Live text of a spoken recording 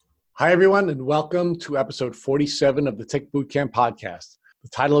Hi, everyone, and welcome to episode 47 of the Tick Bootcamp podcast. The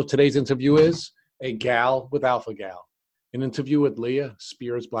title of today's interview is A Gal with Alpha Gal, an interview with Leah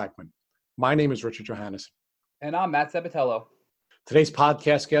Spears Blackman. My name is Richard Johannesson. And I'm Matt Sabatello. Today's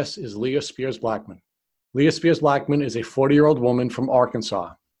podcast guest is Leah Spears Blackman. Leah Spears Blackman is a 40-year-old woman from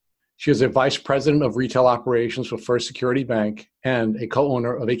Arkansas. She is a vice president of retail operations for First Security Bank and a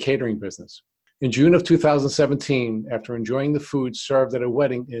co-owner of a catering business. In June of 2017, after enjoying the food served at a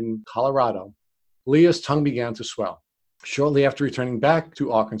wedding in Colorado, Leah's tongue began to swell. Shortly after returning back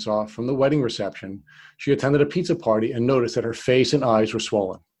to Arkansas from the wedding reception, she attended a pizza party and noticed that her face and eyes were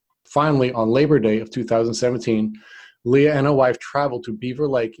swollen. Finally, on Labor Day of 2017, Leah and her wife traveled to Beaver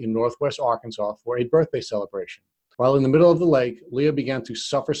Lake in northwest Arkansas for a birthday celebration. While in the middle of the lake, Leah began to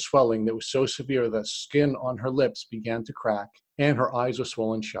suffer swelling that was so severe that skin on her lips began to crack and her eyes were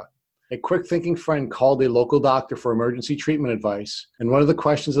swollen shut. A quick-thinking friend called a local doctor for emergency treatment advice, and one of the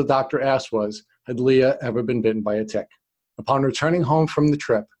questions the doctor asked was, had Leah ever been bitten by a tick? Upon returning home from the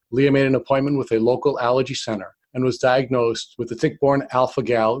trip, Leah made an appointment with a local allergy center and was diagnosed with the tick-borne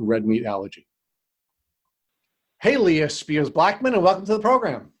alpha-gal red meat allergy. Hey, Leah Spears Blackman, and welcome to the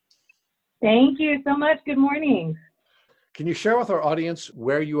program. Thank you so much. Good morning. Can you share with our audience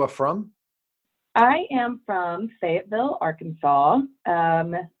where you are from? I am from Fayetteville, Arkansas.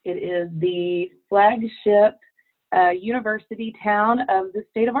 It is the flagship university town of the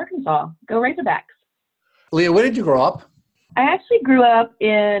state of Arkansas. Go Razorbacks. Leah, where did you grow up? I actually grew up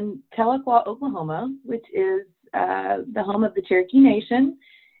in Tahlequah, Oklahoma, which is the home of the Cherokee Nation,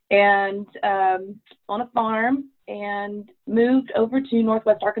 and on a farm, and moved over to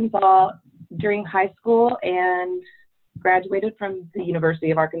Northwest Arkansas during high school and graduated from the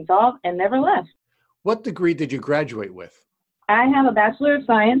University of Arkansas and never left. What degree did you graduate with? I have a Bachelor of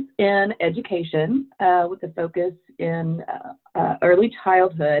Science in Education with a focus in early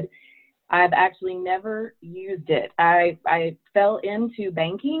childhood. I've actually never used it. I fell into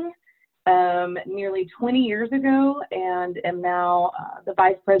banking nearly 20 years ago and am now the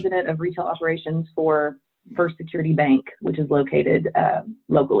Vice President of Retail Operations for First Security Bank, which is located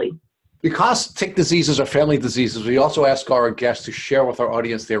locally. Because tick diseases are family diseases, we also ask our guests to share with our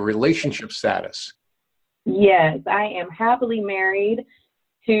audience their relationship status. Yes, I am happily married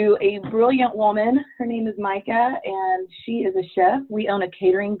to a brilliant woman. Her name is Micah, and she is a chef. We own a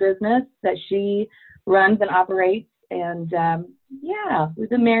catering business that she runs and operates. And we've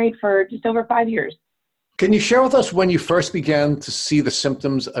been married for just over 5 years. Can you share with us when you first began to see the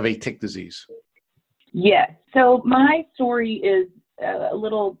symptoms of a tick disease? Yes. So my story is a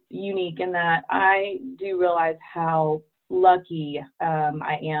little unique in that I do realize how lucky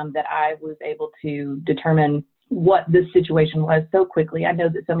I am that I was able to determine what this situation was so quickly. I know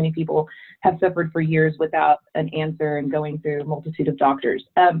that so many people have suffered for years without an answer and going through a multitude of doctors.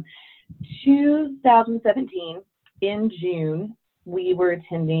 2017, in June, we were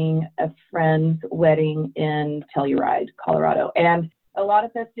attending a friend's wedding in Telluride, Colorado, and a lot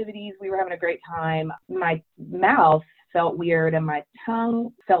of festivities. We were having a great time. My mouth felt weird and my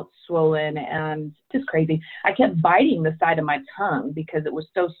tongue felt swollen and just crazy. I kept biting the side of my tongue because it was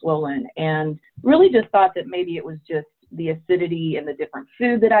so swollen, and really just thought that maybe it was just the acidity and the different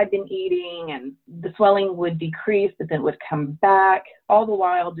food that I'd been eating, and the swelling would decrease, but then it would come back, all the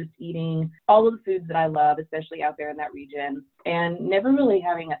while just eating all of the foods that I love, especially out there in that region, and never really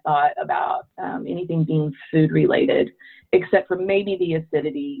having a thought about anything being food related, except for maybe the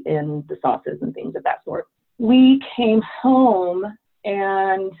acidity in the sauces and things of that sort. We came home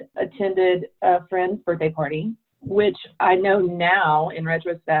and attended a friend's birthday party, which I know now in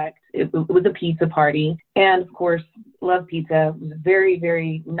retrospect, it was a pizza party. And of course, love pizza. Was a very,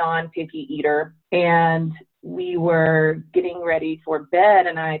 very non-picky eater. And we were getting ready for bed,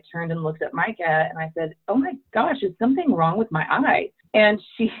 and I turned and looked at Micah and I said, "Oh my gosh, is something wrong with my eye?" And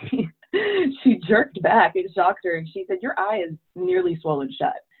she jerked back. It shocked her. And she said, "Your eye is nearly swollen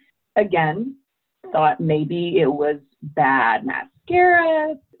shut." Again, thought maybe it was bad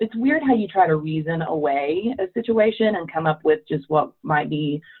mascara. It's weird how you try to reason away a situation and come up with just what might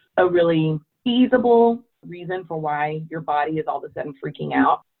be a really feasible reason for why your body is all of a sudden freaking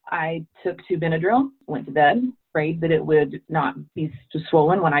out. I took 2 Benadryl, went to bed, prayed that it would not be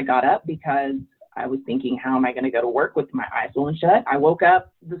swollen when I got up, because I was thinking, how am I going to go to work with my eye swollen shut? I woke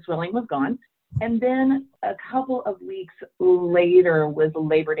up, the swelling was gone. And then a couple of weeks later was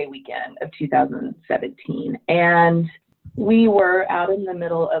Labor Day weekend of 2017. And we were out in the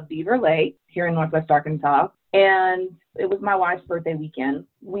middle of Beaver Lake here in Northwest Arkansas. And it was my wife's birthday weekend.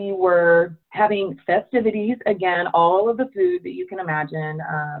 We were having festivities, again, all of the food that you can imagine.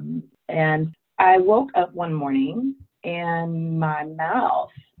 And I woke up one morning and my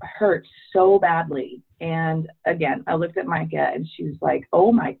mouth hurt so badly. And again, I looked at Micah and she was like,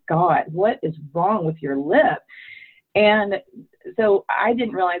 oh my God, what is wrong with your lip? And so I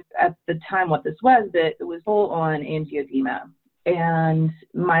didn't realize at the time what this was, but it was full on angioedema. And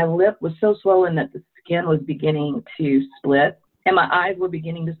my lip was so swollen that the skin was beginning to split and my eyes were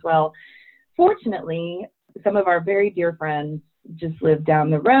beginning to swell. Fortunately, some of our very dear friends just lived down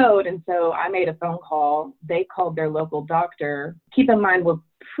the road. And so I made a phone call. They called their local doctor. Keep in mind, we're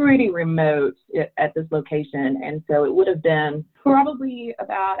pretty remote at this location. And so it would have been probably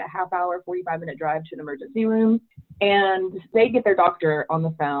about a half hour, 45-minute drive to an emergency room. And they get their doctor on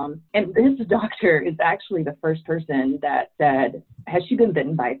the phone. And this doctor is actually the first person that said, has she been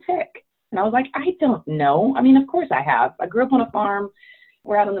bitten by a tick? And I was like, I don't know. I mean, of course I have. I grew up on a farm.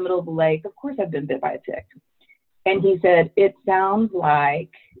 We're out in the middle of the lake. Of course I've been bit by a tick. And he said, it sounds like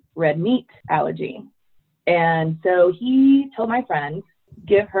red meat allergy. And so he told my friend,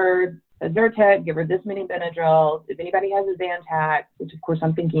 give her a Zyrtec, give her this many Benadryl. If anybody has a Zantac, which of course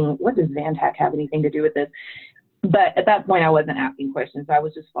I'm thinking, what does Zantac have anything to do with this? But at that point I wasn't asking questions. I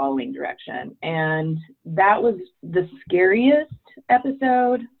was just following direction. And that was the scariest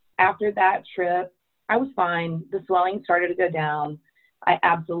episode. After that trip, I was fine. The swelling started to go down. I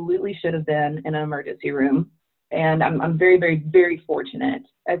absolutely should have been in an emergency room. And I'm very, very, very fortunate.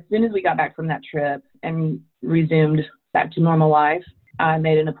 As soon as we got back from that trip and resumed back to normal life, I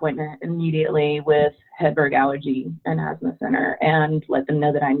made an appointment immediately with Hedberg Allergy and Asthma Center and let them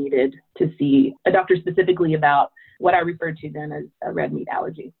know that I needed to see a doctor specifically about what I referred to then as a red meat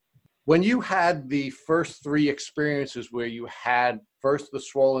allergy. When you had the first three experiences where you had first the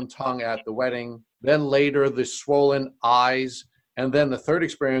swollen tongue at the wedding, then later the swollen eyes, and then the third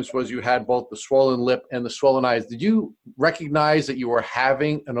experience was you had both the swollen lip and the swollen eyes. Did you recognize that you were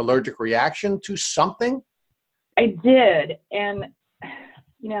having an allergic reaction to something? I did. And,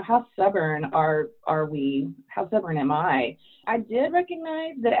 you know, how stubborn are we? How stubborn am I? I did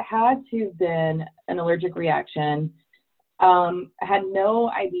recognize that it had to have been an allergic reaction. I had no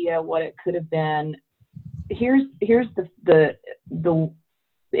idea what it could have been. Here's the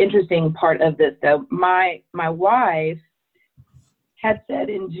interesting part of this, though. My wife had said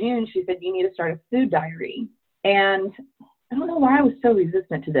in June, she said, you need to start a food diary. And I don't know why I was so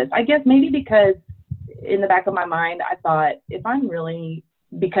resistant to this. I guess maybe because in the back of my mind, I thought if I'm really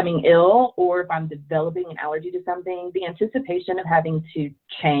becoming ill or if I'm developing an allergy to something, the anticipation of having to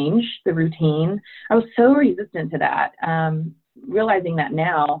change the routine, I was so resistant to that. Realizing that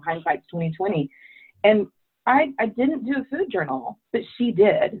now, hindsight's 2020. And I didn't do a food journal, but she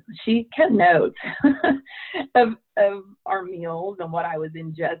did. She kept notes of our meals and what I was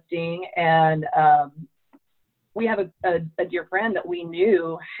ingesting. And we have a dear friend that we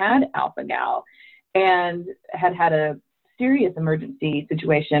knew had alpha-gal and had a serious emergency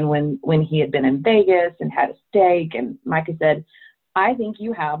situation when he had been in Vegas and had a steak. And Micah said, I think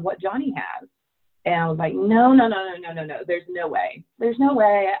you have what Johnny has. And I was like, no. There's no way. There's no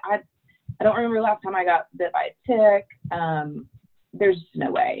way. I don't remember the last time I got bit by a tick. There's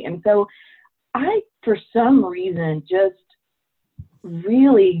no way. And so I, for some reason, just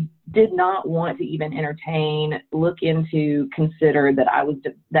really did not want to even entertain, look into, consider that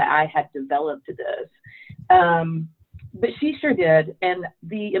I had developed this. But she sure did. And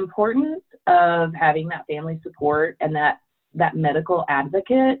the importance of having that family support and that medical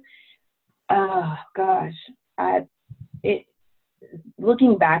advocate, oh gosh,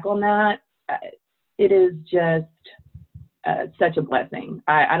 looking back on that, it is just such a blessing.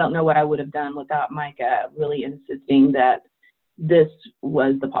 I don't know what I would have done without Micah really insisting that this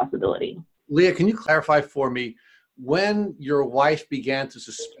was the possibility. Leah, can you clarify for me when your wife began to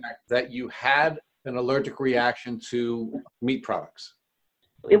suspect that you had an allergic reaction to meat products?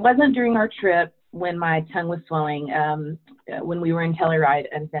 It wasn't during our trip when my tongue was swelling, when we were in Telluride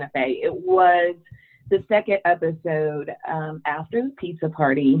and Santa Fe. It was the second episode after the pizza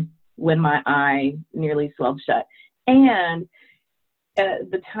party when my eye nearly swelled shut. And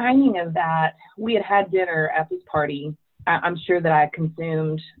the timing of that, we had dinner at this party. I'm sure that I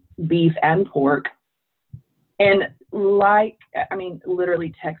consumed beef and pork. And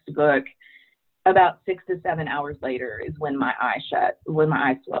literally textbook, about 6 to 7 hours later is when my eye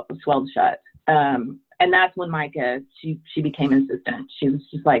swelled shut. And that's when Micah, she became insistent. She was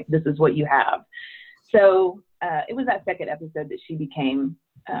just like, this is what you have. So it was that second episode that she became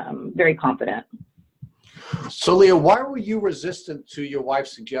very confident. So Leah, why were you resistant to your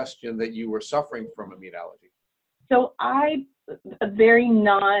wife's suggestion that you were suffering from a meat allergy? So I'm a very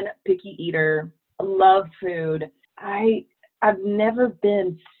non-picky eater, love food. I've never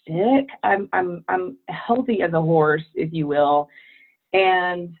been sick. I'm healthy as a horse, if you will.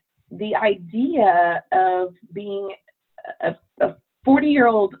 And the idea of being a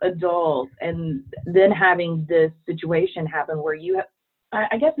 40-year-old adult and then having this situation happen where you have,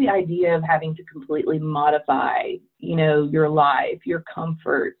 I guess the idea of having to completely modify, your life, your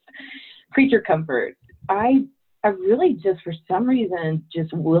comforts, creature comforts. I really just, for some reason,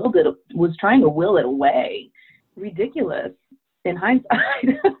 just was trying to will it away. Ridiculous in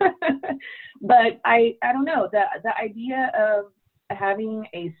hindsight. But I don't know, the idea of having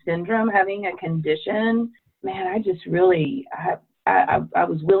a syndrome, having a condition, man, I just really, I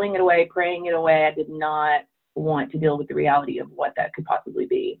was willing it away, praying it away. I did not want to deal with the reality of what that could possibly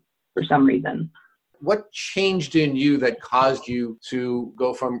be for some reason. What changed in you that caused you to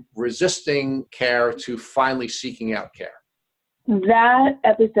go from resisting care to finally seeking out care? That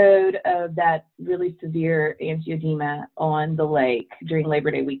episode of that really severe angioedema on the lake during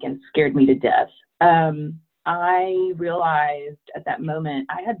Labor Day weekend scared me to death. I realized at that moment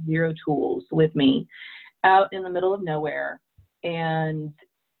I had zero tools with me out in the middle of nowhere. And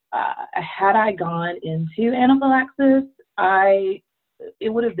had I gone into anaphylaxis, it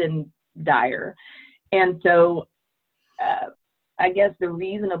would have been dire. And so I guess the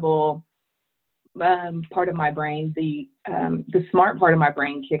reasonable part of my brain, the smart part of my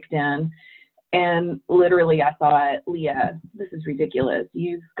brain kicked in. And literally I thought, Leah, this is ridiculous.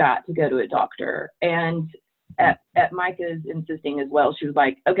 You've got to go to a doctor. And at Micah's insisting as well, she was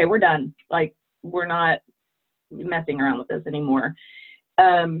like, okay, we're done. Like, we're not messing around with this anymore.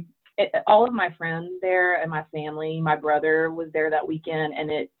 All of my friends there and my family, my brother was there that weekend,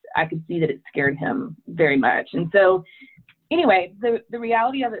 and I could see that it scared him very much. And so anyway, the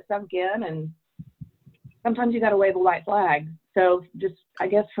reality of it sunk in, and sometimes you got to wave a white flag. So just, I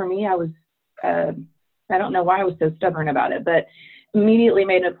guess for me, I was, I don't know why I was so stubborn about it, but immediately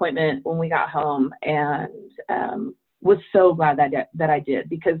made an appointment when we got home, and was so glad that I did,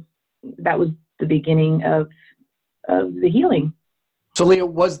 because that was the beginning of the healing. So Leah,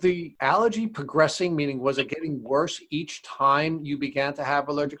 was the allergy progressing, meaning was it getting worse each time you began to have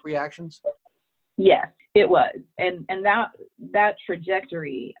allergic reactions? Yes, it was. And that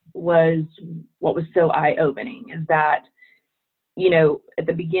trajectory was what was so eye-opening, is that, at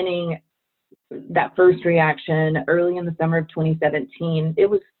the beginning, that first reaction early in the summer of 2017, it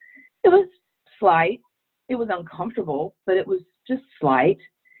was slight. It was uncomfortable, but it was just slight.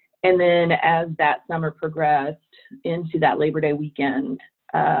 And then as that summer progressed into that Labor Day weekend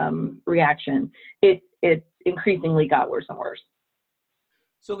reaction, it increasingly got worse and worse.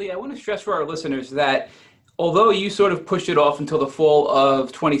 So Lee, I want to stress for our listeners that although you sort of pushed it off until the fall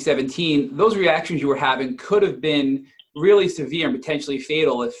of 2017, those reactions you were having could have been really severe and potentially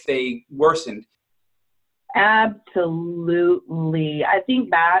fatal if they worsened. Absolutely. I think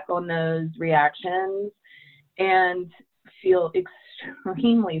back on those reactions and feel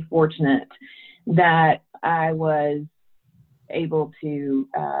extremely fortunate that I was able to,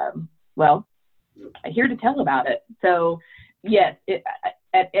 here to tell about it. So yes,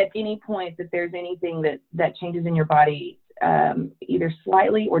 at any point that there's anything that changes in your body, either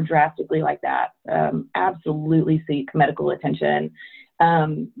slightly or drastically like that, absolutely seek medical attention.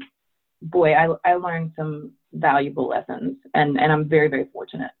 Boy, I learned some valuable lessons, and I'm very, very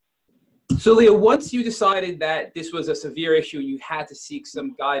fortunate. So Leah, once you decided that this was a severe issue and you had to seek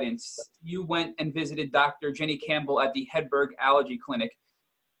some guidance, you went and visited Dr. Jenny Campbell at the Hedberg Allergy Clinic.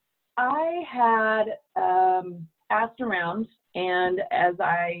 I had asked around, and as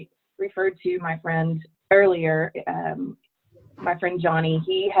I referred to my friend earlier, my friend Johnny,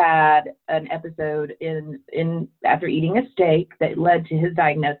 he had an episode in after eating a steak that led to his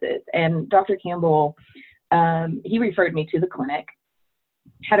diagnosis. And Dr. Campbell, he referred me to the clinic,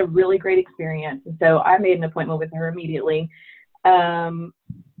 had a really great experience. And so I made an appointment with her immediately. The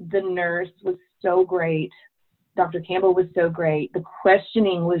nurse was so great. Dr. Campbell was so great. The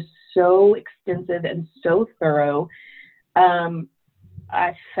questioning was so extensive and so thorough.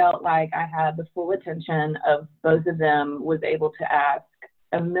 I felt like I had the full attention of both of them, was able to ask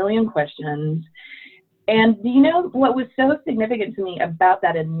a million questions. And what was so significant to me about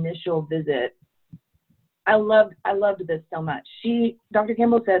that initial visit? I loved this so much. Dr.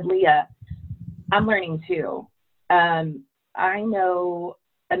 Campbell said, Leah, I'm learning too. I know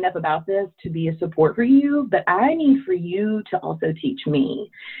enough about this to be a support for you, but I need for you to also teach me.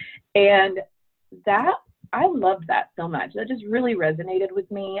 And I loved that so much. That just really resonated with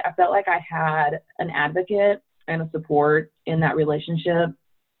me. I felt like I had an advocate and a support in that relationship.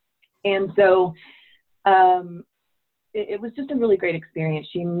 And so it was just a really great experience.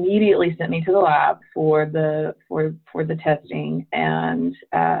 She immediately sent me to the lab for the testing, and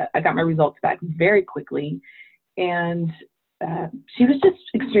I got my results back very quickly. And she was just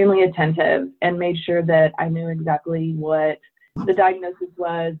extremely attentive and made sure that I knew exactly what the diagnosis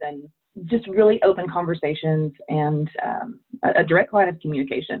was, and just really open conversations and a direct line of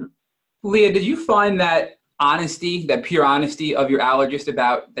communication. Leah, did you find that honesty, that pure honesty of your allergist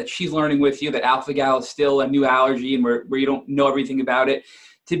about that she's learning with you, that alpha-gal is still a new allergy and where you don't know everything about it,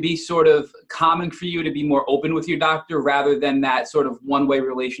 to be sort of common for you to be more open with your doctor rather than that sort of one-way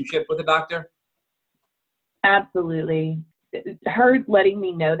relationship with the doctor? Absolutely. Her letting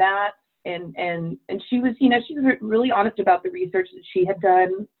me know that, and she was, she was really honest about the research that she had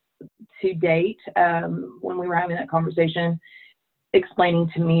done to date when we were having that conversation,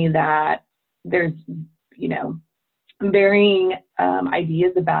 explaining to me that there's, varying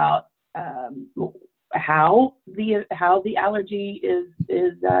ideas about how the allergy is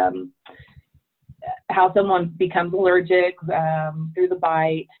how someone becomes allergic through the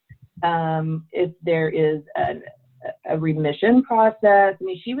bite, if there is a remission process. I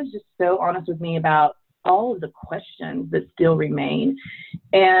mean, she was just so honest with me about all of the questions that still remain.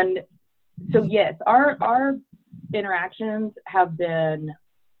 And so, yes, our interactions have been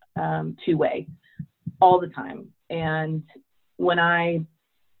two-way all the time. And when I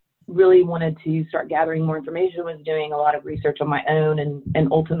really wanted to start gathering more information, was doing a lot of research on my own, and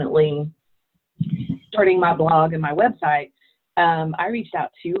ultimately starting my blog and my website, I reached out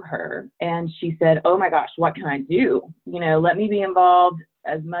to her, and she said, "Oh my gosh, what can I do? Let me be involved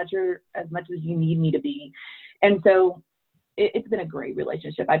as much as you need me to be." And so it's been a great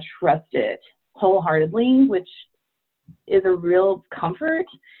relationship. I trust it wholeheartedly, which is a real comfort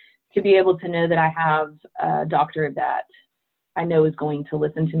to be able to know that I have a doctor that I know is going to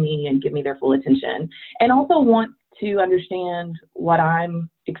listen to me and give me their full attention, and also want to understand what I'm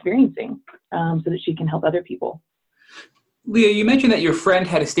experiencing so that she can help other people. Leah, you mentioned that your friend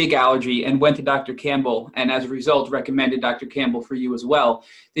had a steak allergy and went to Dr. Campbell, and as a result recommended Dr. Campbell for you as well.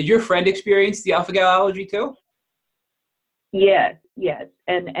 Did your friend experience the alpha-gal allergy too? Yes.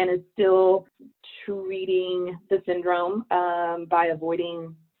 And is still treating the syndrome by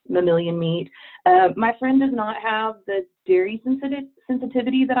avoiding mammalian meat. My friend does not have the dairy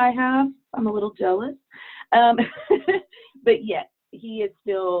sensitivity that I have. I'm a little jealous. But yes, he is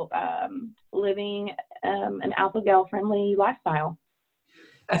still living an alpha-gal friendly lifestyle.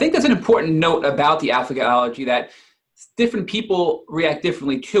 I think that's an important note about the alpha-gal allergy, that different people react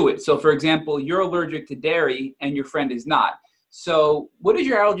differently to it. So for example, you're allergic to dairy and your friend is not. So what is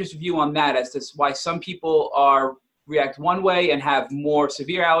your allergist's view on that, as to why some people react one way and have more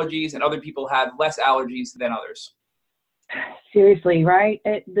severe allergies and other people have less allergies than others? Seriously, right?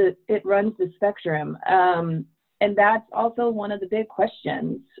 It runs the spectrum. And that's also one of the big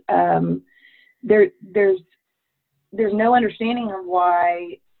questions. There's no understanding of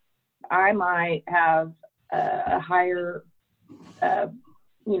why I might have a higher,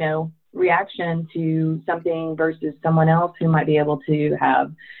 reaction to something versus someone else who might be able to have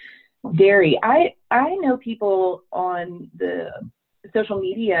dairy. I know people on the social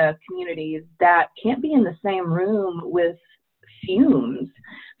media communities that can't be in the same room with fumes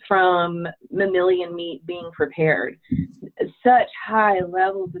from mammalian meat being prepared. Such high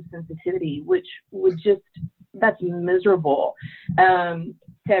levels of sensitivity, which that's miserable.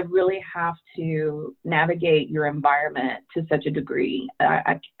 To really have to navigate your environment to such a degree.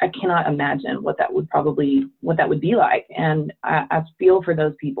 I cannot imagine what that would be like. And I feel for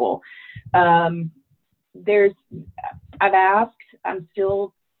those people. I've asked, I'm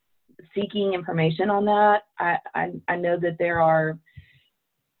still seeking information on that. I know that there are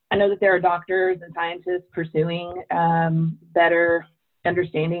doctors and scientists pursuing better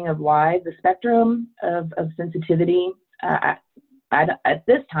understanding of why the spectrum of sensitivity. At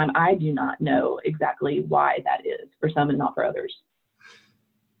this time, I do not know exactly why that is for some and not for others.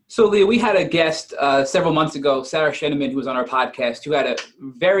 So, Leah, we had a guest several months ago, Sarah Sheneman, who was on our podcast, who had a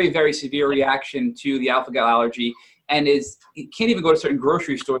very, very severe reaction to the alpha-gal allergy, and can't even go to certain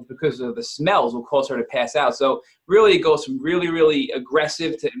grocery stores because of the smells will cause her to pass out. So really it goes from really, really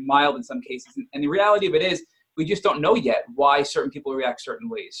aggressive to mild in some cases. And the reality of it is we just don't know yet why certain people react certain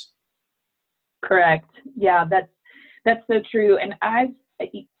ways. Correct. Yeah, that's so true. And I've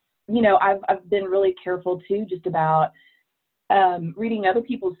been really careful too, just about reading other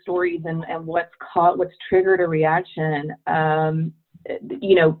people's stories and what's triggered a reaction.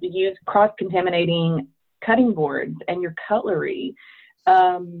 Use cross-contaminating cutting boards and your cutlery.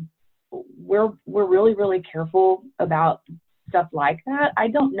 We're really, really careful about stuff like that. I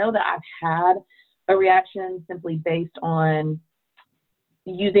don't know that I've had a reaction simply based on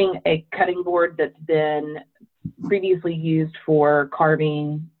using a cutting board that's been previously used for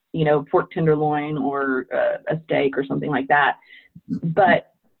carving pork tenderloin or a steak or something like that.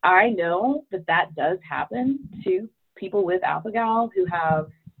 But I know that does happen to people with alpha-gal who have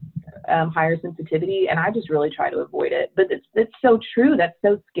higher sensitivity, and I just really try to avoid it. But it's so true. That's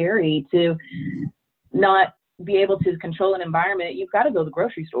so scary to not be able to control an environment. You've got to go to the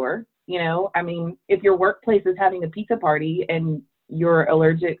grocery store. If your workplace is having a pizza party and you're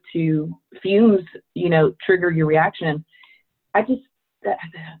allergic to fumes, trigger your reaction.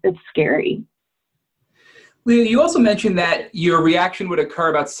 It's scary. Leah, you also mentioned that your reaction would occur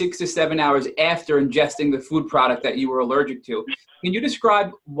about 6 to 7 hours after ingesting the food product that you were allergic to. Can you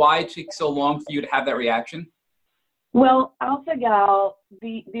describe why it takes so long for you to have that reaction? Well, alpha-gal,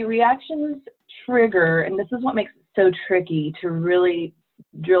 the reactions trigger, and this is what makes it so tricky to really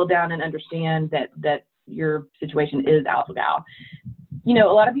drill down and understand that your situation is alpha-gal. A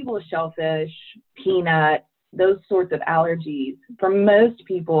lot of people with shellfish, peanuts, those sorts of allergies, for most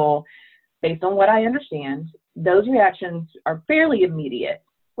people, based on what I understand, those reactions are fairly immediate.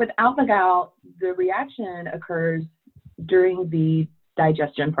 With alpha-gal, the reaction occurs during the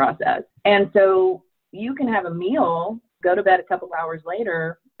digestion process. And so you can have a meal, go to bed a couple hours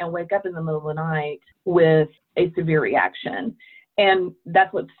later, and wake up in the middle of the night with a severe reaction. And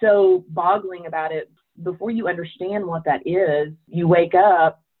that's what's so boggling about it. Before you understand what that is, you wake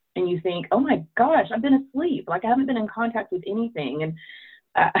up and you think, oh my gosh, I've been asleep. Like I haven't been in contact with anything. And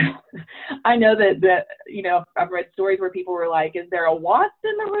I know that I've read stories where people were like, is there a wasp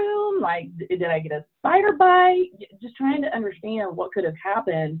in the room? Like, did I get a spider bite? Just trying to understand what could have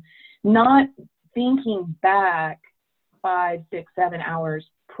happened, not thinking back 5, 6, 7 hours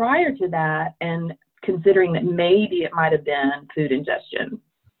prior to that and considering that maybe it might have been food ingestion.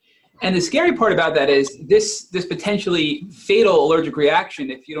 And the scary part about that is this potentially fatal allergic reaction,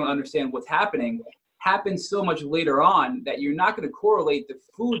 if you don't understand what's happening, happens so much later on that you're not going to correlate the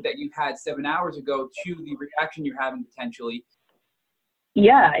food that you had 7 hours ago to the reaction you're having potentially.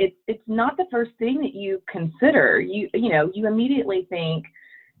 Yeah, it's not the first thing that you consider. You immediately think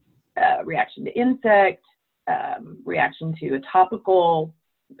reaction to insect, reaction to a topical,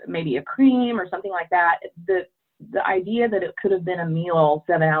 maybe a cream or something like that. The idea that it could have been a meal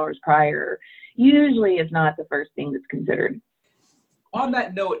 7 hours prior usually is not the first thing that's considered. On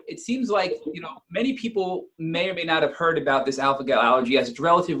that note, it seems like, many people may or may not have heard about this alpha-gal allergy as it's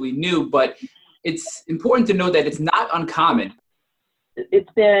relatively new, but it's important to know that it's not uncommon.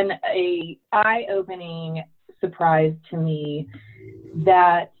 It's been a eye-opening surprise to me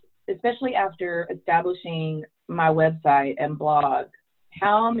that, especially after establishing my website and blog,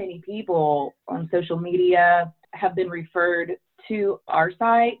 how many people on social media have been referred to our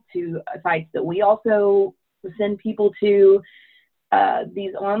site, to sites that we also send people to.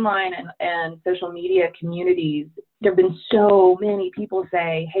 These online and social media communities, there have been so many people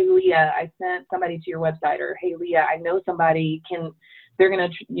say, hey, Leah, I sent somebody to your website, or hey, Leah, I know somebody they're going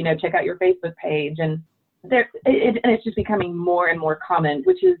to, check out your Facebook page. And it's just becoming more and more common,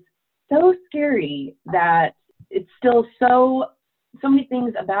 which is so scary that it's still so many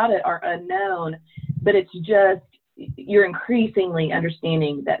things about it are unknown, but it's just, you're increasingly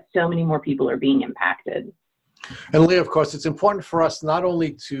understanding that so many more people are being impacted. And Leah, of course, it's important for us not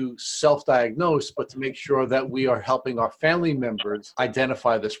only to self-diagnose, but to make sure that we are helping our family members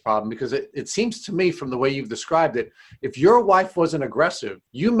identify this problem. Because it seems to me, from the way you've described it, if your wife wasn't aggressive,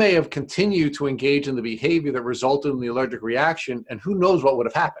 you may have continued to engage in the behavior that resulted in the allergic reaction, and who knows what would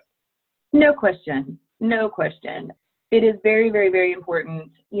have happened. No question. It is very, very, very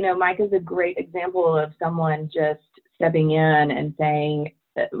important. Mike is a great example of someone just stepping in and saying,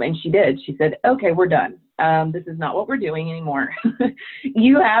 and she did. She said, okay, we're done. This is not what we're doing anymore.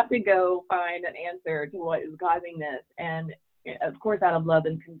 You have to go find an answer to what is causing this. And of course, out of love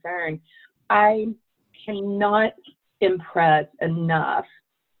and concern, I cannot impress enough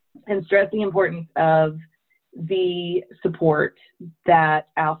and stress the importance of the support that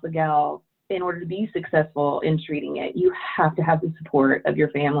alpha-gal, in order to be successful in treating it, you have to have the support of your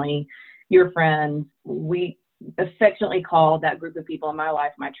family, your friends. We affectionately call that group of people in my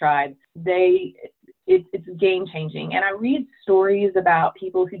life my tribe. It's game changing. And I read stories about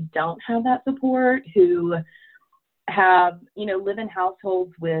people who don't have that support, who have, live in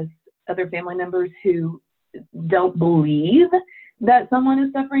households with other family members who don't believe that someone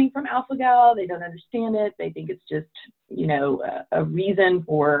is suffering from alpha-gal. They don't understand it. They think it's just, a reason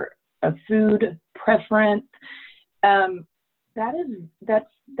for a food preference. That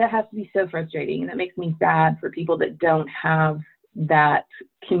has to be so frustrating, and that makes me sad for people that don't have that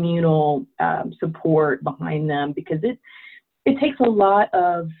communal support behind them, because it takes a lot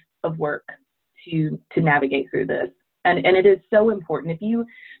of work to navigate through this, and it is so important.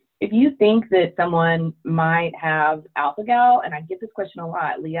 if you think that someone might have alpha-gal, and I get this question a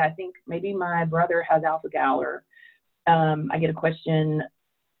lot, Leah, I think maybe my brother has alpha-gal, or I get a question,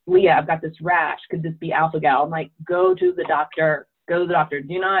 Leah, I've got this rash. Could this be alpha-gal? I'm like, go to the doctor. Go to the doctor.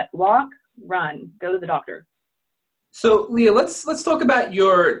 Do not walk, run. Go to the doctor. So, Leah, let's talk about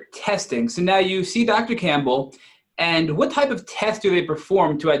your testing. So now you see Dr. Campbell, and what type of test do they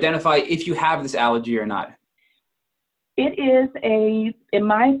perform to identify if you have this allergy or not? It is in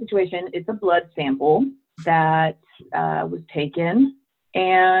my situation, it's a blood sample that was taken,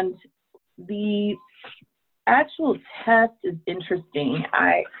 and the actual test is interesting.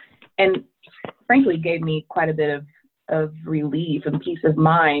 And frankly gave me quite a bit of relief and peace of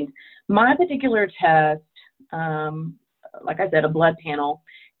mind. My particular test, like I said, a blood panel,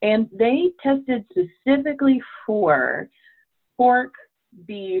 and they tested specifically for pork,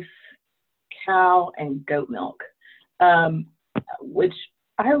 beef, cow, and goat milk, which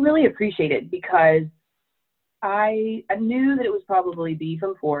I really appreciated because I knew that it was probably beef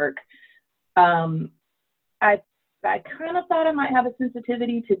and pork. I kind of thought I might have a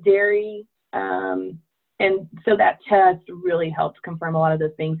sensitivity to dairy. And so that test really helped confirm a lot of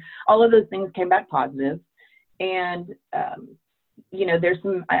those things. All of those things came back positive. And, there's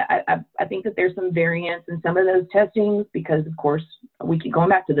some, I think that there's some variance in some of those testings because, of course, we keep going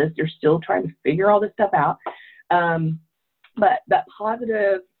back to this. They're still trying to figure all this stuff out. But that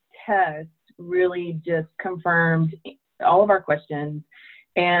positive test really just confirmed all of our questions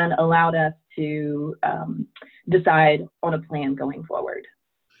and allowed us to decide on a plan going forward.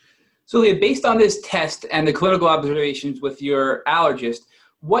 So, Leah, based on this test and the clinical observations with your allergist,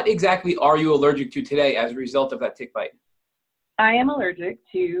 what exactly are you allergic to today as a result of that tick bite? I am allergic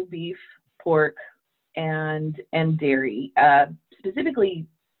to beef, pork, and dairy. Specifically,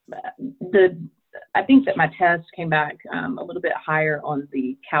 I think that my test came back a little bit higher on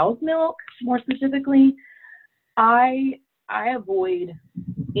the cow's milk. More specifically, I avoid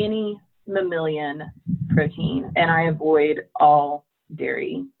any mammalian protein, and I avoid all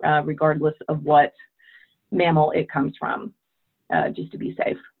dairy, regardless of what mammal it comes from, just to be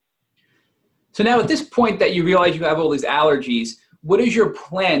safe. So now at this point that you realize you have all these allergies, what is your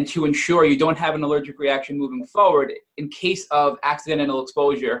plan to ensure you don't have an allergic reaction moving forward in case of accidental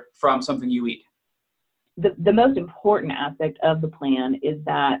exposure from something you eat? The most important aspect of the plan is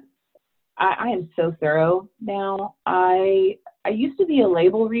that I am so thorough now. I used to be a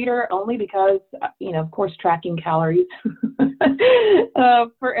label reader only because, of course, tracking calories,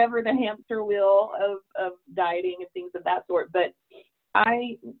 forever the hamster wheel of dieting and things of that sort. But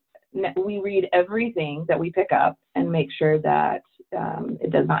we read everything that we pick up and make sure that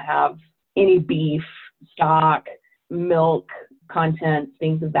it does not have any beef, stock, milk content,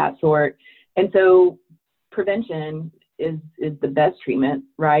 things of that sort. And so prevention is the best treatment,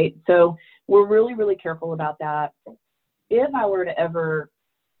 right? So we're really, really careful about that. If I were to ever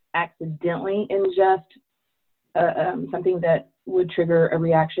accidentally ingest something that would trigger a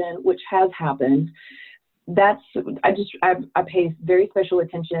reaction, which has happened, I pay very special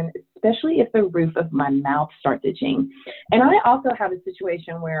attention, especially if the roof of my mouth starts itching. And I also have a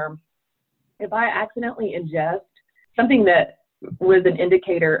situation where if I accidentally ingest something that was an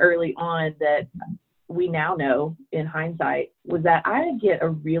indicator early on that we now know in hindsight was that I get a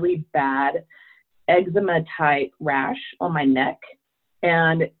really bad eczema type rash on my neck,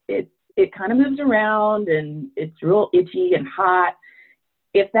 and it kind of moves around and it's real itchy and hot.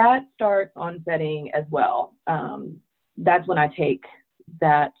 If that starts onsetting as well, that's when I take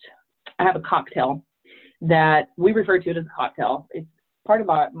that. I have a cocktail that we refer to it as a cocktail. It's part of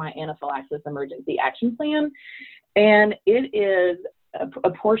my anaphylaxis emergency action plan, and it is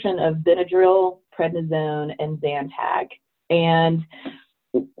a portion of Benadryl, prednisone, and Zantac. And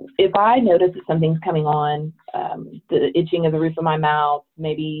if I notice that something's coming on, the itching of the roof of my mouth,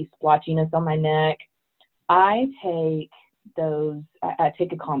 maybe splotchiness on my neck, I take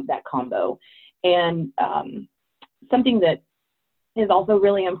that combo. And something that is also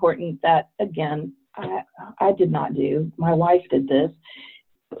really important that, again, I did not do. My wife did this.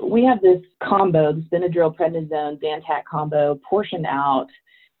 We have this combo, this Benadryl, prednisone, Zantac combo, portioned out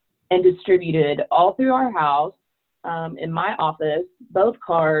and distributed all through our house, in my office, both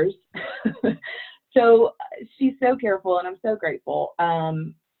cars. So she's so careful, and I'm so grateful.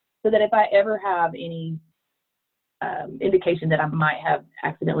 So that if I ever have any indication that I might have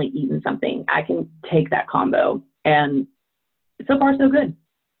accidentally eaten something, I can take that combo. And so far, so good.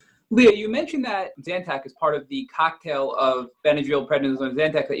 Leah, you mentioned that Zantac is part of the cocktail of Benadryl, prednisone, and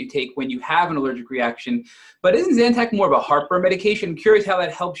Zantac that you take when you have an allergic reaction. But isn't Zantac more of a heartburn medication? I'm curious how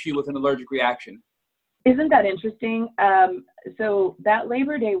that helps you with an allergic reaction. Isn't that interesting? So that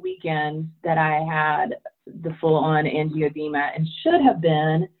Labor Day weekend that I had the full-on angioedema and should have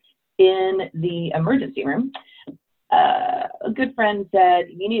been in the emergency room, a good friend said,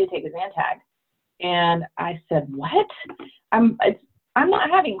 "You need to take a Zantac." And I said, "What? I'm not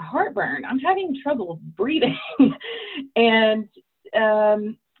having heartburn. I'm having trouble breathing." And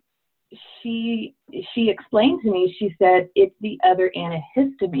she explained to me, she said, "It's the other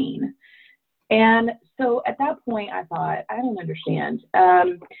antihistamine." And so at that point, I thought, I don't understand.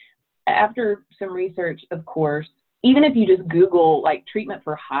 After some research, of course, even if you just Google like treatment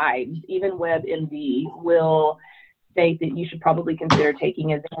for hives, even WebMD will state that you should probably consider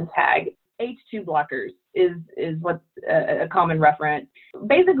taking a Zantac. H2 blockers is what's a common reference.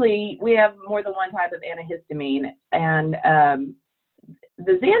 Basically, we have more than one type of antihistamine, and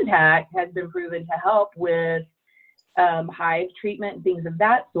the Zantac has been proven to help with hive treatment, things of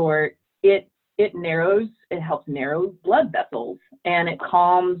that sort. It helps narrow blood vessels, and it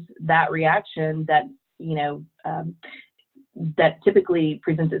calms that reaction that, that typically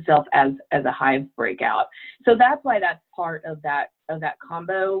presents itself as a hive breakout. So that's why that's part of that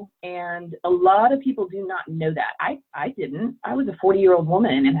combo. And a lot of people do not know that. I didn't. I was a 40-year-old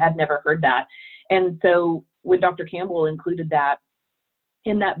woman and had never heard that. And so when Dr. Campbell included that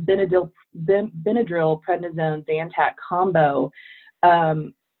in that Benadryl, prednisone, Zantac combo,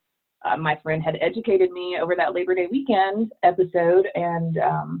 my friend had educated me over that Labor Day weekend episode, and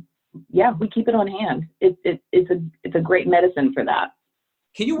we keep it on hand. It's a great medicine for that.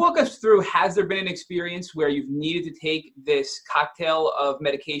 Can you walk us through, has there been an experience where you've needed to take this cocktail of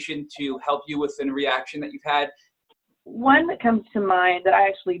medication to help you with a reaction that you've had? One that comes to mind that I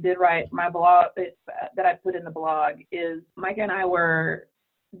actually did write my blog, that I put in the blog, is Micah and I were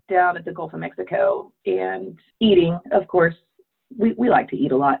down at the Gulf of Mexico and eating, of course. We like to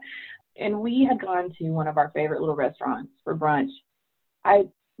eat a lot. And we had gone to one of our favorite little restaurants for brunch.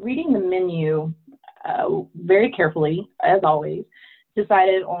 Reading the menu very carefully, as always,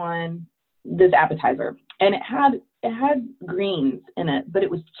 decided on this appetizer. And it had greens in it, but it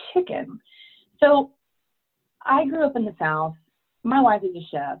was chicken. So I grew up in the South. My wife is a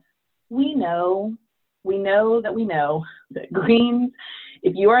chef. We know that greens,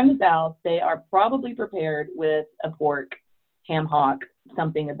 if you are in the South, they are probably prepared with a pork, ham hock,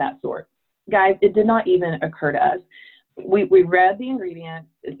 something of that sort. Guys, it did not even occur to us. We read the ingredients.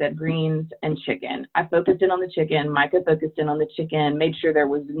 It said greens and chicken. I focused in on the chicken. Micah focused in on the chicken, made sure there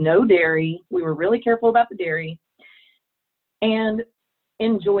was no dairy. We were really careful about the dairy, and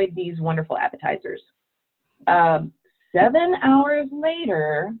enjoyed these wonderful appetizers. 7 hours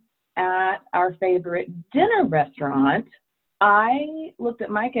later, at our favorite dinner restaurant, I looked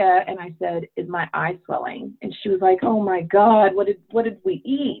at Micah and I said, "Is my eye swelling?" And she was like, "Oh my God, what did we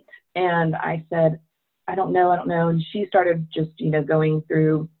eat?" And I said, I don't know. And she started just, going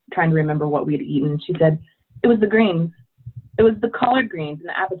through, trying to remember what we had eaten. She said, "It was the greens. It was the collard greens in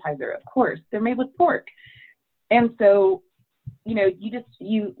the appetizer. Of course, they're made with pork." And so,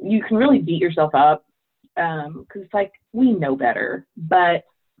 you can really beat yourself up, because it's like, we know better. But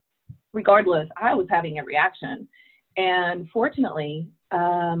regardless, I was having a reaction. And fortunately,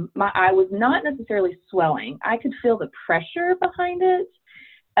 my eye was not necessarily swelling. I could feel the pressure behind it.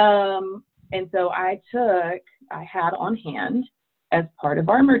 And so I had on hand, as part of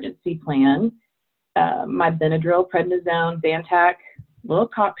our emergency plan, my Benadryl, prednisone, Zantac little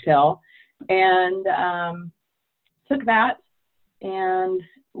cocktail, and took that. And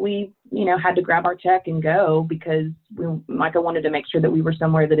we, had to grab our check and go, because Micah wanted to make sure that we were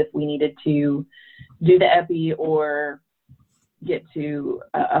somewhere that if we needed to do the epi or get to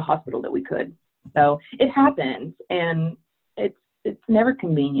a hospital, that we could. So it happens, and it's never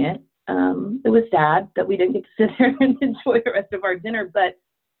convenient. It was sad that we didn't get to sit there and enjoy the rest of our dinner, but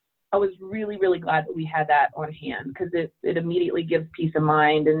I was really, really glad that we had that on hand, because it immediately gives peace of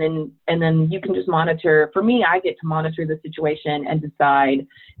mind. And then you can just monitor. For me, I get to monitor the situation and decide,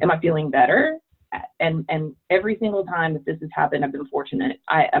 am I feeling better? And every single time that this has happened, I've been fortunate.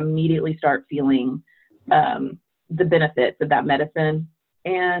 I immediately start feeling the benefits of that medicine.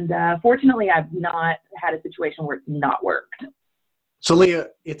 And fortunately, I've not had a situation where it's not worked. So Leah,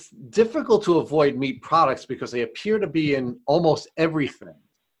 it's difficult to avoid meat products because they appear to be in almost everything.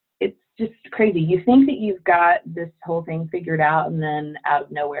 It's just crazy. You think that you've got this whole thing figured out, and then out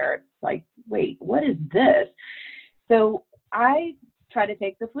of nowhere, it's like, wait, what is this? So I try to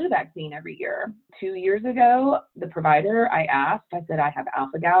take the flu vaccine every year. 2 years ago, the provider, I said, "I have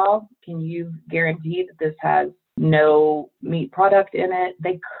alpha-gal. Can you guarantee that this has no meat product in it?"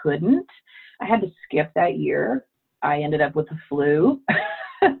 They couldn't. I had to skip that year. I ended up with the flu.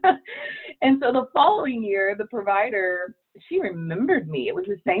 And so the following year, the provider, she remembered me. It was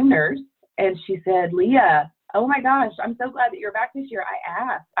the same nurse. And she said, Leah, oh my gosh, I'm so glad that you're back this year.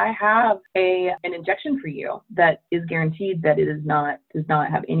 I have an injection for you that is guaranteed that it does not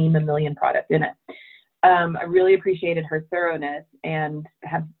have any mammalian product in it. I really appreciated her thoroughness and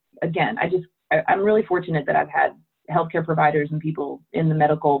I'm really fortunate that I've had healthcare providers and people in the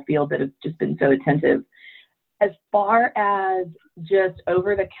medical field that have just been so attentive. As far as just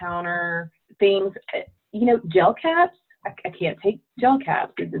over-the-counter things, gel caps, I can't take gel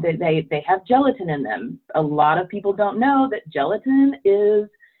caps. They have gelatin in them. A lot of people don't know that gelatin is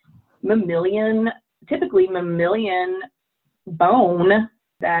typically mammalian bone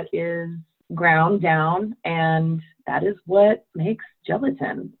that is ground down, and that is what makes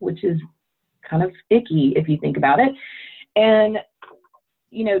gelatin, which is kind of icky if you think about it. And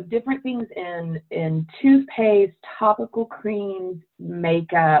different things in toothpaste, topical creams,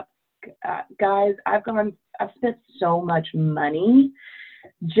 makeup. Guys, I've spent so much money,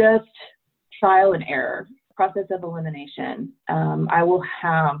 just trial and error, process of elimination. I will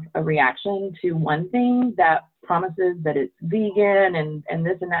have a reaction to one thing that promises that it's vegan and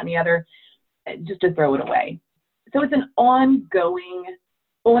this and that and the other, just to throw it away. So it's an ongoing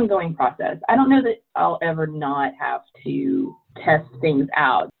process. I don't know that I'll ever not have to test things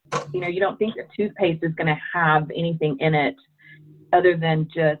out. You don't think that toothpaste is going to have anything in it other than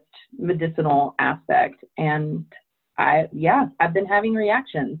just medicinal aspect. And I've been having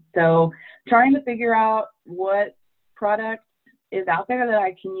reactions. So trying to figure out what product is out there that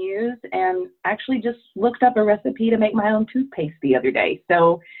I can use, and actually just looked up a recipe to make my own toothpaste the other day.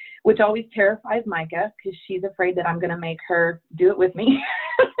 So, which always terrifies Micah because she's afraid that I'm going to make her do it with me.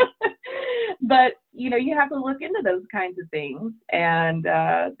 But, you have to look into those kinds of things. And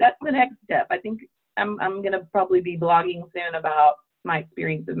that's the next step. I think I'm going to probably be blogging soon about my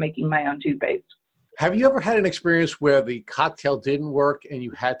experience of making my own toothpaste. Have you ever had an experience where the cocktail didn't work and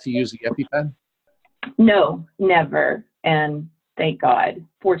you had to use the EpiPen? No, never. And thank God.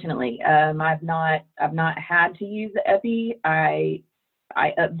 Fortunately, I've not had to use the Epi. I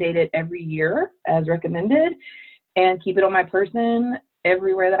update it every year as recommended and keep it on my person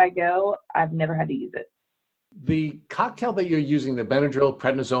everywhere that I go. I've never had to use it. The cocktail that you're using, the Benadryl,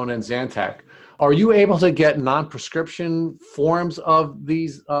 prednisone, and Zantac, are you able to get non-prescription forms of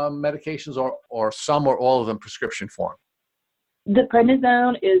these medications or some or all of them prescription form? The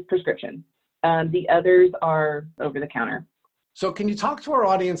prednisone is prescription. The others are over the counter. So can you talk to our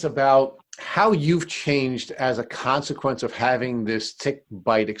audience about how you've changed as a consequence of having this tick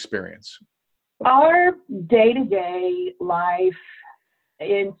bite experience? Our day-to-day life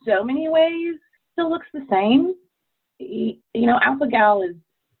in so many ways still looks the same. Alpha-Gal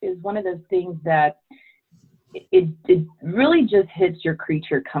is one of those things that it really just hits your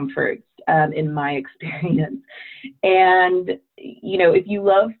creature comforts in my experience. And, if you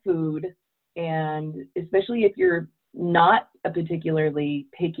love food, and especially if you're not a particularly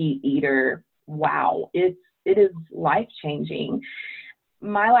picky eater, wow, it is life-changing.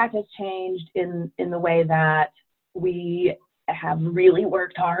 My life has changed in the way that we have really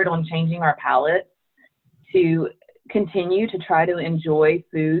worked hard on changing our palate to continue to try to enjoy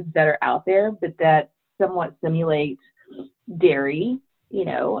foods that are out there, but that somewhat simulate dairy,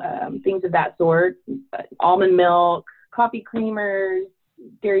 things of that sort, almond milk, coffee creamers,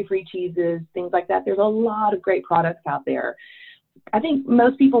 dairy-free cheeses, things like that. There's a lot of great products out there. I think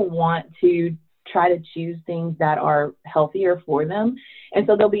most people want to try to choose things that are healthier for them. And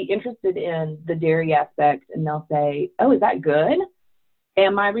so they'll be interested in the dairy aspect and they'll say, oh, is that good?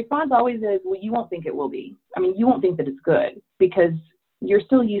 And my response always is, well, you won't think it will be. You won't think that it's good because you're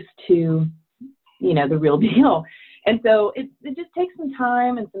still used to, the real deal. And so it just takes some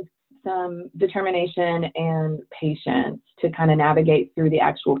time and some determination and patience to kind of navigate through the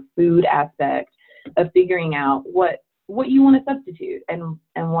actual food aspect of figuring out what you want to substitute and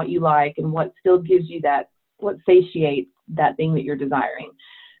what you like and what still gives you what satiates that thing that you're desiring.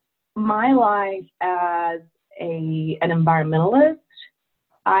 My life as an environmentalist,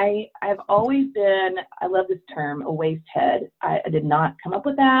 I've always been, I love this term, a waste head. I did not come up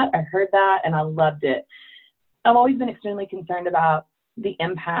with that. I heard that and I loved it. I've always been extremely concerned about the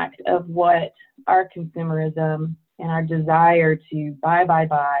impact of what our consumerism and our desire to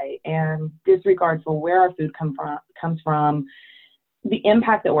buy and disregard for where our food comes from, the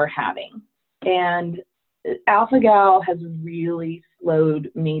impact that we're having. And Alpha-Gal has really slowed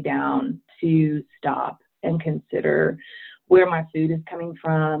me down to stop and consider where my food is coming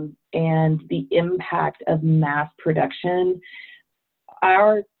from and the impact of mass production.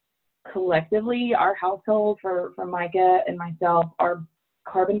 Collectively, our household for Micah and myself, our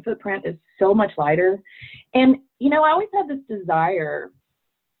carbon footprint is so much lighter. And, you know, I always had this desire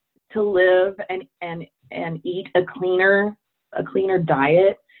to live and eat a cleaner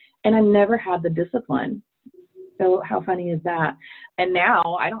diet. And I never had the discipline. So how funny is that? And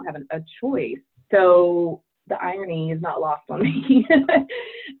now I don't have a choice. So the irony is not lost on me.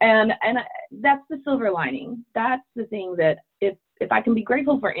 and that's the silver lining. That's the thing that if I can be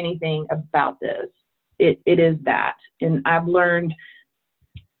grateful for anything about this, it is that. And I've learned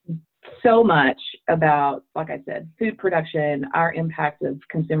so much about, like I said, food production, our impact of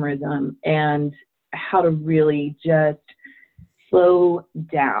consumerism, and how to really just slow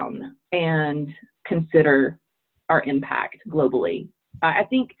down and consider our impact globally. I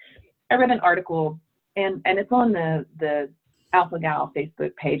think I read an article, and it's on the Alpha-Gal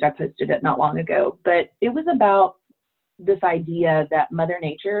Facebook page. I posted it not long ago, but it was about this idea that Mother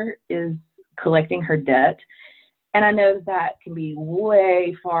Nature is collecting her debt. And I know that can be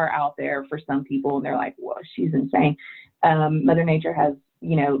way far out there for some people, and they're like, well, she's insane. Mother Nature has,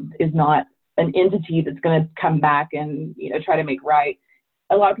 is not an entity that's going to come back and, try to make right.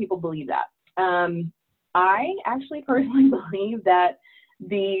 A lot of people believe that. I actually personally believe that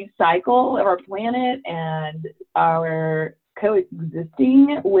the cycle of our planet and our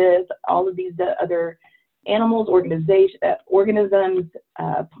coexisting with all of these other animals, organisms,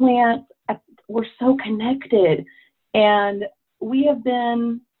 plants, we're so connected. And we have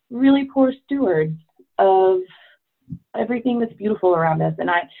been really poor stewards of everything that's beautiful around us. And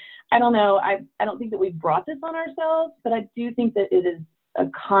I don't know, I don't think that we've brought this on ourselves, but I do think that it is a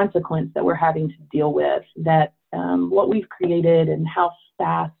consequence that we're having to deal with, that what we've created and how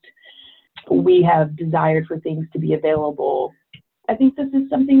fast we have desired for things to be available. I think this is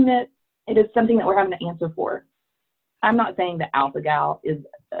something that we're having to answer for. I'm not saying that Alpha-Gal is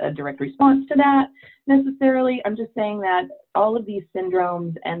a direct response to that necessarily. I'm just saying that all of these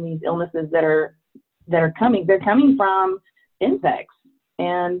syndromes and these illnesses that are coming, they're coming from insects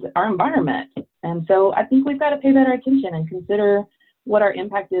and our environment. And so I think we've got to pay better attention and consider what our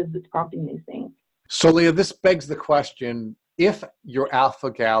impact is that's prompting these things. So, Leah, this begs the question, if your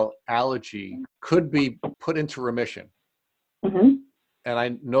Alpha-Gal allergy could be put into remission, Mm-hmm. and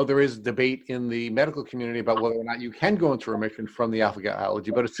I know there is debate in the medical community about whether or not you can go into remission from the Alpha-Gal allergy,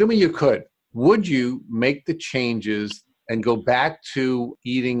 but assuming you could, would you make the changes and go back to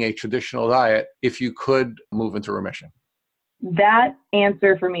eating a traditional diet if you could move into remission? That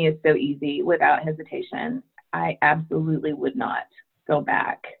answer for me is so easy without hesitation. I absolutely would not go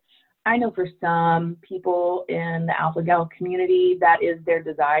back. I know for some people in the Alpha-Gal community, that is their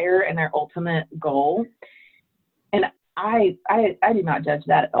desire and their ultimate goal. And I do not judge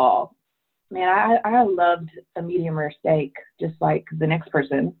that at all. Man, I loved a medium rare steak just like the next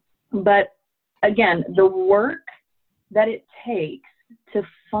person. But again, the work that it takes to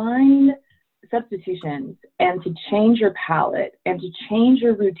find substitutions and to change your palate and to change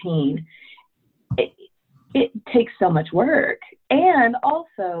your routine, it takes so much work. And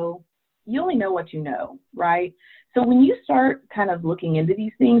also, you only know what you know, right? So when you start kind of looking into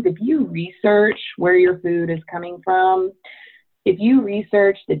these things, if you research where your food is coming from, if you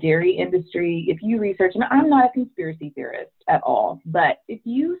research the dairy industry, if you research, and I'm not a conspiracy theorist at all, but if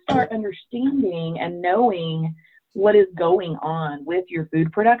you start understanding and knowing what is going on with your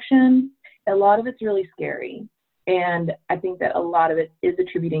food production, a lot of it's really scary. And I think that a lot of it is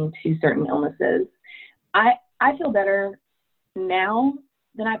attributing to certain illnesses. I feel better now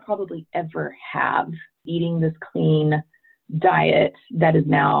than I probably ever have eating this clean diet that is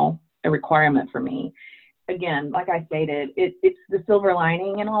now a requirement for me. Again, like I stated, it's the silver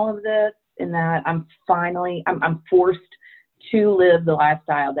lining in all of this, in that I'm forced to live the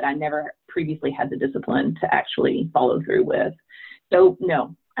lifestyle that I never previously had the discipline to actually follow through with. So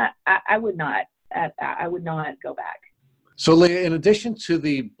no, I would not go back. So, Leah, in addition to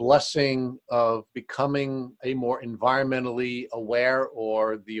the blessing of becoming a more environmentally aware,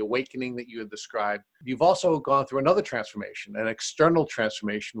 or the awakening that you had described, you've also gone through another transformation, an external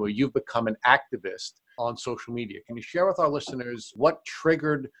transformation, where you've become an activist on social media. Can you share with our listeners what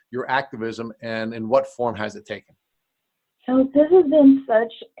triggered your activism, and in what form has it taken? So this has been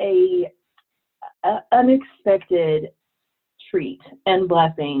such a unexpected treat and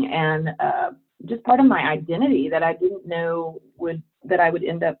blessing, and just part of my identity that I didn't know that I would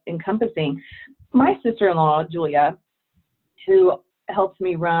end up encompassing. My sister-in-law, Julia, who helps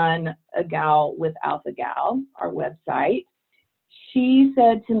me run A Gal with Alpha-Gal, our website, she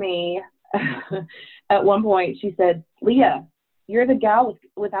said to me at one point, she said, "Leah, you're the gal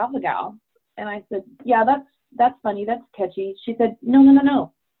with Alpha-Gal." And I said, "Yeah, that's funny. That's catchy." She said,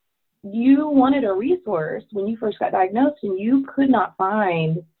 No. you wanted a resource when you first got diagnosed and you could not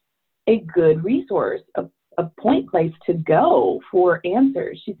find a good resource, a point place to go for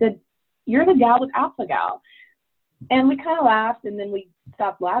answers. She said, you're the gal with Alpha-Gal. And we kind of laughed, and then we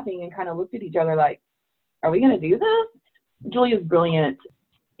stopped laughing and kind of looked at each other like, are we going to do this? Julia's brilliant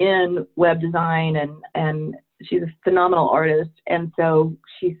in web design, and she's a phenomenal artist. And so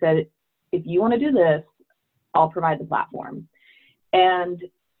she said, if you want to do this, I'll provide the platform. And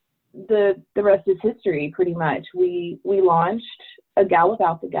the rest is history, pretty much. We launched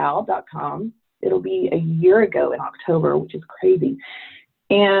agalwithoutthegal.com. It'll be a year ago in October, which is crazy.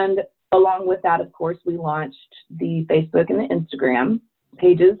 And along with that, of course, we launched the Facebook and the Instagram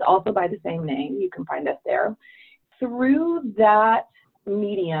pages, also by the same name. You can find us there. Through that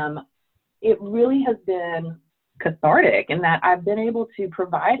medium, it really has been cathartic in that I've been able to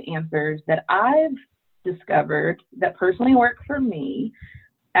provide answers that I've discovered that personally work for me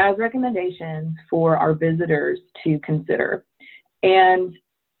as recommendations for our visitors to consider. And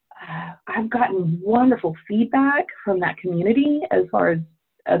I've gotten wonderful feedback from that community as far as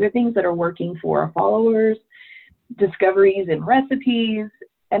other things that are working for our followers, discoveries and recipes,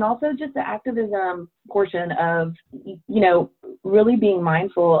 and also just the activism portion of, really being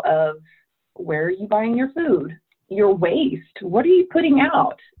mindful of where are you buying your food, your waste, what are you putting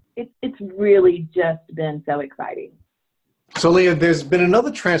out? It's really just been so exciting. So Leah, there's been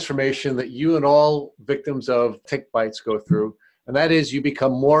another transformation that you and all victims of tick bites go through, and that is you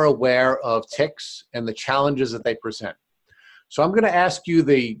become more aware of ticks and the challenges that they present. So I'm going to ask you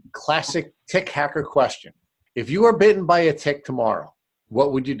the classic tick hacker question. If you were bitten by a tick tomorrow,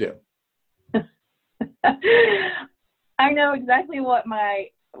 what would you do? I know exactly what my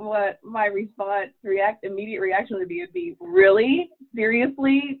immediate reaction would be. It'd be really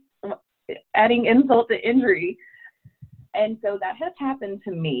seriously adding insult to injury. And so that has happened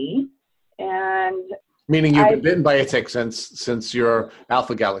to me. And meaning you've been bitten by a tick since your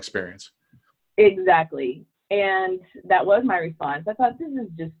Alpha-Gal experience. Exactly. And that was my response. I thought, this is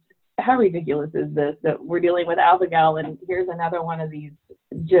just, how ridiculous is this, that we're dealing with Alpha-Gal and here's another one of these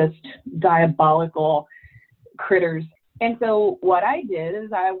just diabolical critters. And so what I did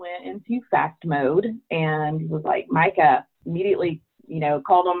is I went into fast mode and was like, Micah, immediately,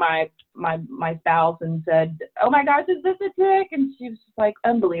 called on my spouse and said, oh my gosh, is this a tick? And she was just like,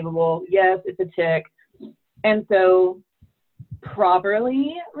 unbelievable. Yes, it's a tick. And so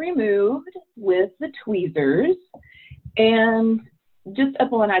properly removed with the tweezers, and just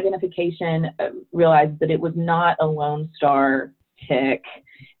upon identification, realized that it was not a Lone Star tick.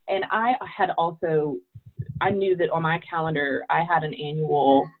 And I knew that on my calendar, I had an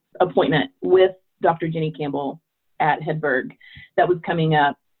annual appointment with Dr. Jenny Campbell at Hedberg that was coming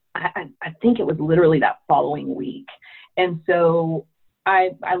up. I think it was literally that following week. And so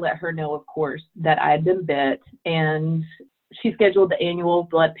I let her know, of course, that I had been bit, and she scheduled the annual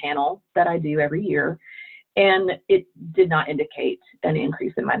blood panel that I do every year. And it did not indicate an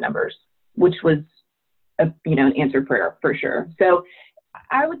increase in my numbers, which was an answered prayer for sure. So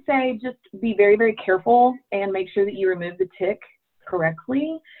I would say just be very, very careful and make sure that you remove the tick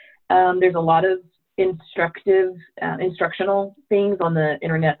correctly. There's a lot of instructional things on the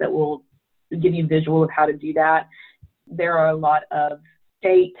internet that will give you visual of how to do that. There are a lot of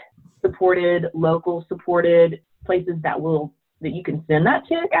state supported, local supported places that you can send that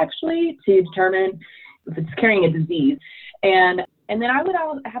tick actually to determine if it's carrying a disease. And then I would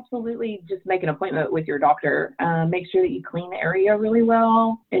absolutely just make an appointment with your doctor. Make sure that you clean the area really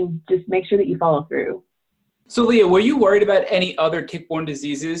well and just make sure that you follow through. So Leah, were you worried about any other tick-borne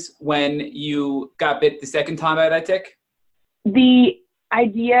diseases when you got bit the second time by that tick? The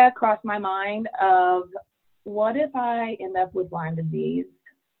idea crossed my mind of, what if I end up with Lyme disease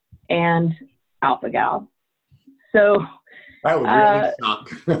and Alpha-Gal? So that would really suck.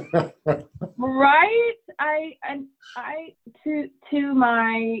 Right? To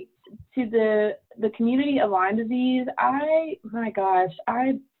the community of Lyme disease, I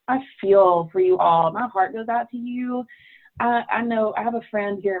feel for you all. My heart goes out to you. I know I have a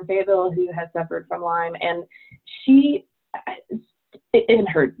friend here in Fayetteville who has suffered from Lyme, and in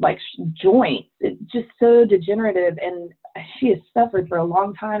her joints, it's just so degenerative, and she has suffered for a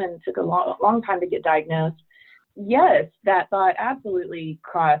long time and took a long time to get diagnosed. Yes, that thought absolutely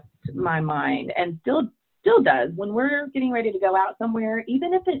crossed my mind and still does. When we're getting ready to go out somewhere,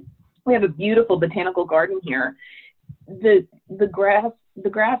 even if we have a beautiful botanical garden here, the grass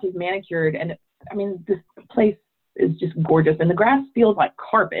is manicured, and this place is just gorgeous, and the grass feels like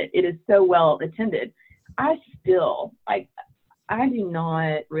carpet. It is so well attended. I do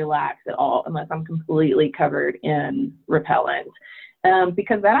not relax at all unless I'm completely covered in repellent.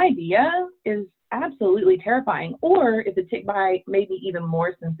 because that idea is absolutely terrifying. Or if the tick bite may be even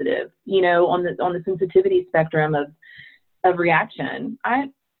more sensitive, on the sensitivity spectrum of reaction, I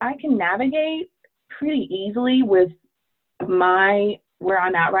can navigate pretty easily with where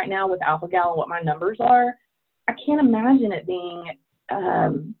I'm at right now with alpha-gal and what my numbers are. I can't imagine it being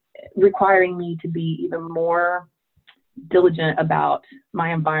requiring me to be even more diligent about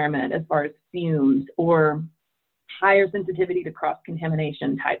my environment as far as fumes or higher sensitivity to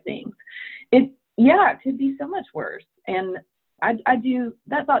cross-contamination type things. It could be so much worse. And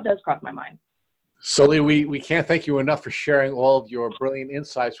that thought does cross my mind. So Lee, we can't thank you enough for sharing all of your brilliant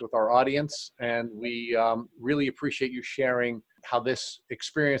insights with our audience. And we really appreciate you sharing how this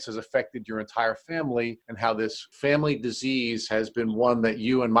experience has affected your entire family and how this family disease has been one that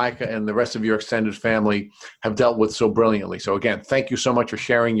you and Micah and the rest of your extended family have dealt with so brilliantly. So again, thank you so much for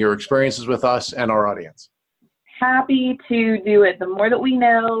sharing your experiences with us and our audience. Happy to do it. The more that we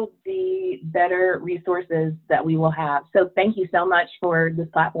know, the better resources that we will have. So thank you so much for this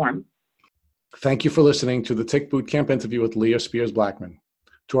platform. Thank you for listening to the Tick Bootcamp interview with Leah Spears Blackman.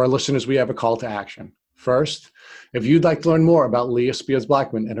 To our listeners, we have a call to action. First, if you'd like to learn more about Leah Spears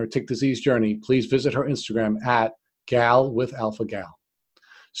Blackman and her tick disease journey, please visit her Instagram at galwithalphagal.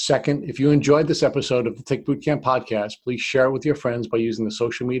 Second, if you enjoyed this episode of the Tick Bootcamp podcast, please share it with your friends by using the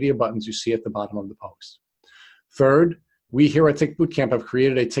social media buttons you see at the bottom of the post. Third, we here at Tick Bootcamp have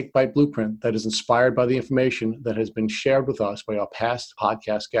created a tick bite blueprint that is inspired by the information that has been shared with us by our past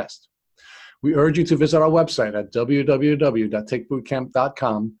podcast guests. We urge you to visit our website at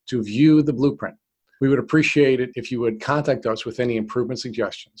www.tickbootcamp.com to view the blueprint. We would appreciate it if you would contact us with any improvement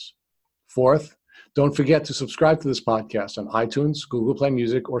suggestions. Fourth, don't forget to subscribe to this podcast on iTunes, Google Play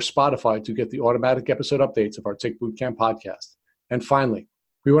Music, or Spotify to get the automatic episode updates of our Tick Bootcamp podcast. And finally,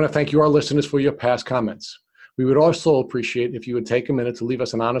 we want to thank you, our listeners, for your past comments. We would also appreciate if you would take a minute to leave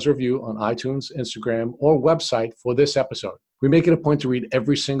us an honest review on iTunes, Instagram, or website for this episode. We make it a point to read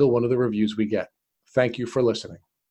every single one of the reviews we get. Thank you for listening.